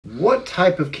What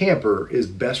type of camper is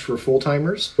best for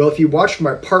full-timers? Well, if you watched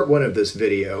my part 1 of this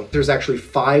video, there's actually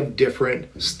 5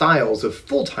 different styles of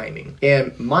full-timing.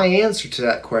 And my answer to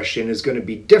that question is going to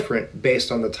be different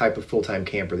based on the type of full-time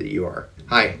camper that you are.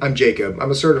 Hi, I'm Jacob.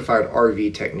 I'm a certified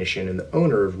RV technician and the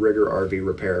owner of Rigger RV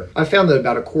Repair. I found that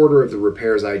about a quarter of the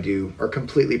repairs I do are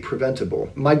completely preventable.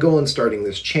 My goal in starting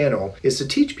this channel is to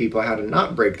teach people how to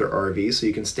not break their RV so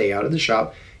you can stay out of the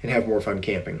shop and have more fun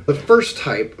camping. The first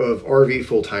type of RV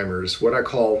full-timers, what I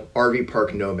call RV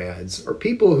park nomads, are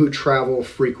people who travel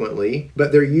frequently,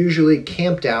 but they're usually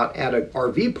camped out at an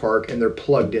RV park and they're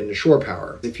plugged into shore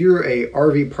power. If you're a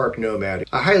RV park nomad,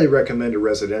 I highly recommend a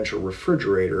residential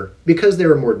refrigerator because they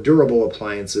are more durable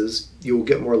appliances. You will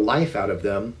get more life out of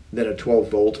them than a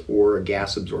 12-volt or a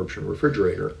gas absorption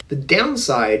refrigerator. The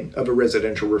downside of a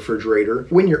residential refrigerator,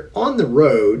 when you're on the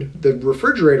road, the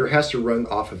refrigerator has to run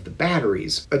off of the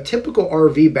batteries. A typical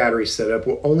RV battery setup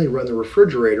will only run the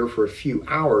refrigerator for a few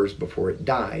hours before it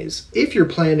dies. If you're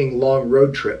planning long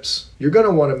road trips, you're going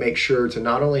to want to make sure to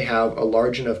not only have a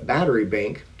large enough battery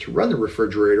bank to run the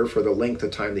refrigerator for the length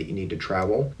of time that you need to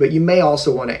travel, but you may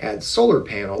also want to add solar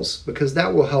panels because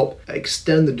that will help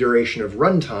extend the duration of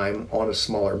runtime on a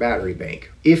smaller battery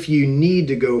bank. If you need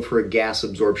to go for a gas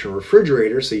absorption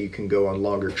refrigerator so you can go on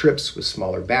longer trips with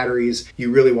smaller batteries,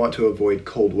 you really want to avoid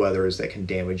cold weather as that can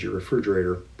damage your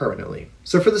refrigerator permanently.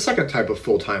 So for the second type of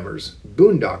full-timers,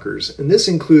 boondockers, and this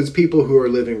includes people who are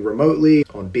living remotely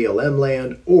on BLM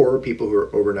land or people who are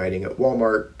overnighting at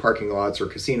Walmart, parking lots, or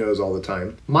casinos all the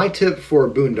time. My tip for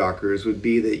boondockers would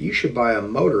be that you should buy a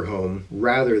motorhome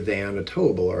rather than a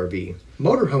towable RV.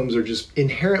 Motorhomes are just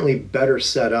inherently better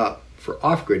set up for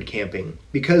off-grid camping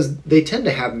because they tend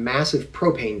to have massive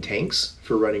propane tanks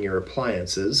for running your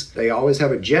appliances. They always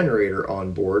have a generator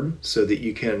on board so that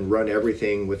you can run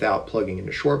everything without plugging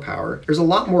into shore power. There's a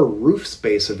lot more roof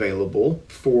space available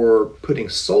for putting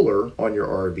solar on your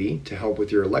RV to help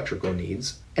with your electrical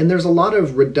needs. And there's a lot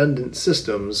of redundant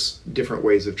systems, different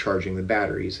ways of charging the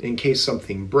batteries in case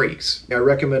something breaks. I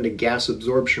recommend a gas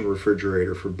absorption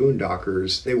refrigerator for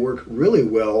boondockers. They work really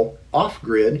well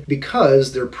off-grid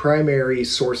because their primary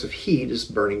source of heat is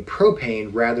burning propane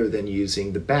rather than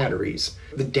using the batteries.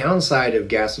 The downside of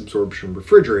gas absorption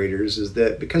refrigerators is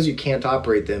that because you can't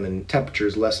operate them in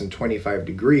temperatures less than 25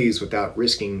 degrees without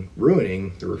risking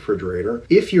ruining the refrigerator,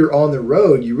 if you're on the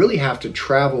road, you really have to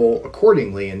travel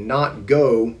accordingly and not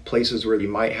go places where you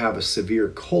might have a severe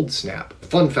cold snap.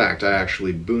 Fun fact, I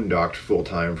actually boondocked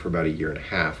full-time for about 1.5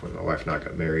 years when my wife and I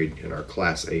got married in our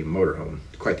Class A motorhome.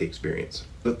 Quite the experience.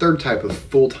 The third type of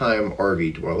full-time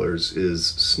RV dwellers is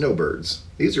snowbirds.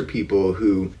 These are people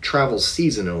who travel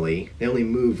seasonally. They only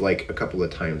move like a couple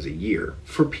of times a year.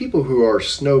 For people who are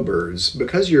snowbirds,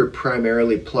 because you're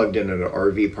primarily plugged in at an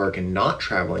RV park and not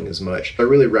traveling as much, I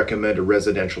really recommend a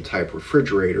residential type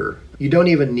refrigerator. You don't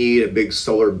even need a big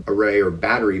solar array or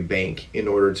battery bank in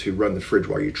order to run the fridge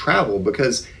while you travel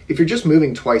because if you're just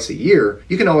moving twice a year,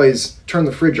 you can always turn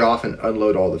the fridge off and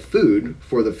unload all the food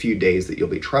for the few days that you'll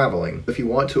be traveling. If you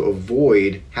want to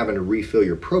avoid having to refill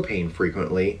your propane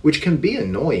frequently, which can be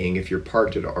annoying if you're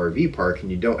parked at an RV park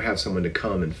and you don't have someone to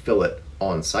come and fill it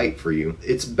on site for you,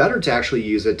 it's better to actually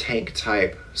use a tank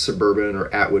type Suburban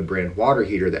or Atwood brand water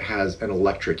heater that has an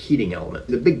electric heating element.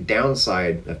 The big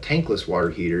downside of tankless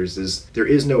water heaters is there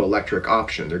is no electric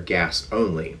option, they're gas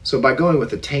only. So by going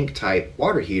with a tank type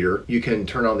water heater, you can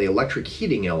turn on the electric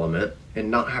heating element and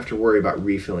not have to worry about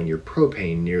refilling your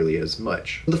propane nearly as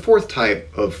much. The fourth type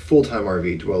of full-time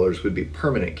RV dwellers would be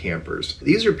permanent campers.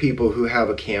 These are people who have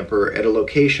a camper at a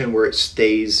location where it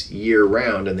stays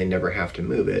year-round and they never have to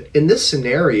move it. In this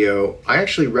scenario, I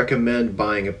actually recommend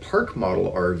buying a park model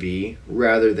RV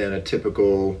rather than a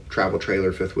typical travel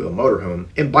trailer fifth wheel motorhome.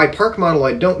 And by park model,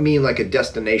 I don't mean like a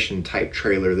destination type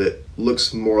trailer that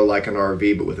looks more like an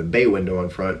RV but with a bay window in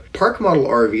front. Park model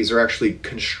RVs are actually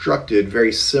constructed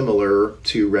very similar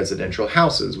to residential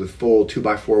houses with full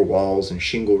 2x4 walls and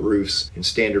shingle roofs and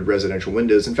standard residential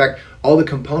windows. In fact, all the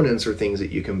components are things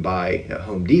that you can buy at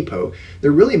Home Depot.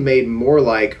 They're really made more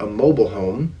like a mobile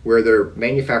home where they're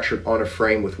manufactured on a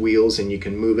frame with wheels and you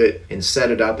can move it and set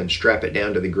it up and strap it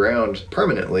down to the ground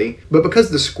permanently. But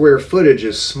because the square footage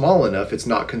is small enough, it's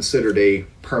not considered a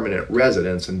permanent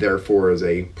residence and therefore is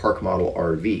a park model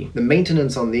RV. The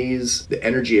maintenance on these, the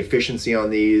energy efficiency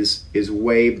on these is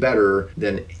way better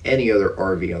than any other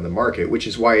RV on the market, which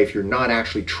is why if you're not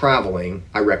actually traveling,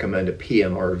 I recommend a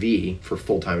PMRV for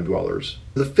full-time dwellers.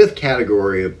 The fifth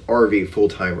category of RV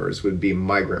full-timers would be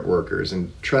migrant workers,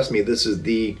 and trust me, this is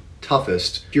the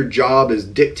toughest, if your job is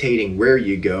dictating where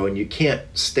you go and you can't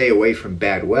stay away from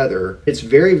bad weather, it's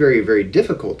very, very, very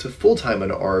difficult to full-time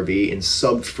an RV in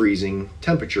sub-freezing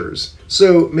temperatures.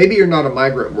 So maybe you're not a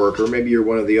migrant worker, maybe you're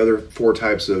one of the other 4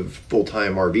 types of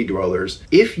full-time RV dwellers.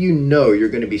 If you know you're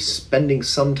going to be spending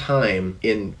some time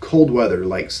in cold weather,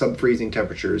 like sub-freezing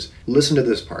temperatures, listen to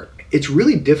this part. It's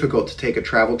really difficult to take a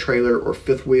travel trailer or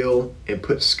fifth wheel and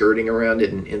put skirting around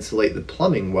it and insulate the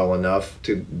plumbing well enough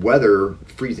to weather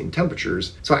freezing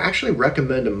temperatures. So I actually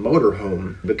recommend a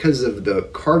motorhome. Because of the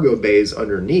cargo bays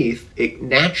underneath, it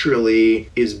naturally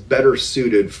is better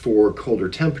suited for colder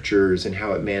temperatures and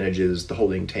how it manages the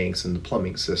holding tanks and the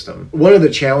plumbing system. One of the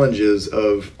challenges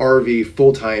of RV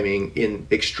full-timing in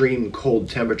extreme cold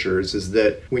temperatures is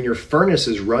that when your furnace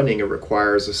is running, it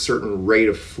requires a certain rate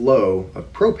of flow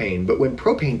of propane. But when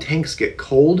propane tanks get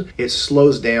cold, it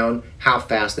slows down how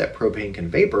fast that propane can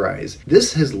vaporize.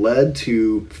 This has led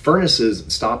to furnaces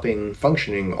stopping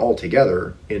functioning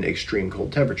altogether in extreme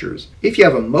cold temperatures. If you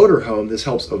have a motorhome, this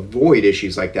helps avoid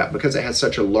issues like that. Because it has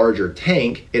such a larger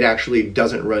tank, it actually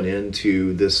doesn't run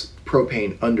into this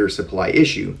propane undersupply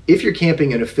issue. If you're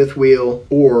camping in a fifth wheel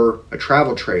or a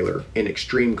travel trailer in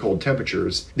extreme cold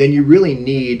temperatures, then you really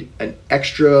need an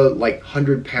extra like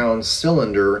 100-pound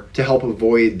cylinder to help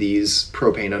avoid these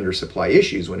propane undersupply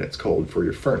issues when it's cold for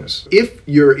your furnace. If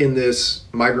you're in this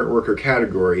migrant worker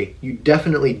category, you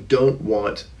definitely don't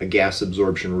want a gas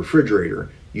absorption refrigerator.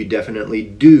 You definitely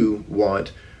do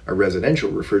want a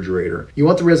residential refrigerator. You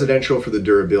want the residential for the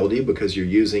durability because you're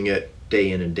using it day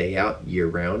in and day out, year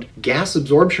round. Gas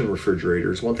absorption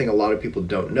refrigerators, one thing a lot of people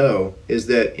don't know is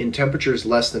that in temperatures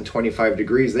less than 25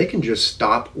 degrees, they can just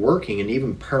stop working and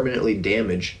even permanently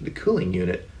damage the cooling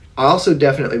unit. I also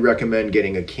definitely recommend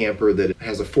getting a camper that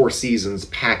has a 4 Seasons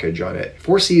package on it.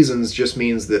 4 Seasons just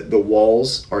means that the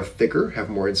walls are thicker, have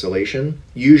more insulation.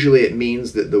 Usually it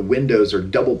means that the windows are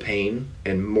double pane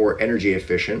and more energy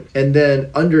efficient. And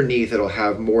then underneath it'll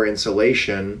have more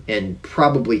insulation and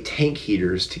probably tank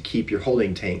heaters to keep your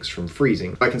holding tanks from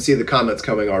freezing. I can see the comments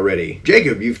coming already.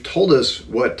 Jacob, you've told us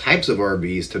what types of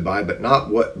RVs to buy, but not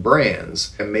what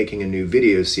brands. I'm making a new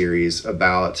video series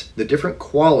about the different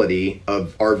quality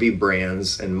of RV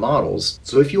brands and models.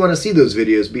 So if you want to see those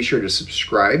videos, be sure to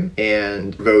subscribe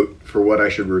and vote for what I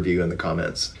should review in the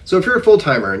comments. So if you're a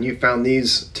full-timer and you found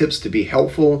these tips to be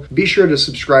helpful, be sure to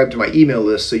subscribe to my email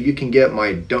list so you can get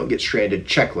my Don't Get Stranded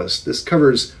checklist. This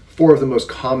covers 4 of the most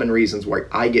common reasons why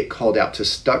I get called out to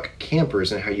stuck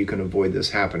campers and how you can avoid this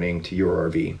happening to your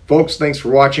RV. Folks, thanks for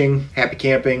watching, happy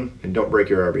camping, and don't break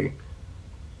your RV.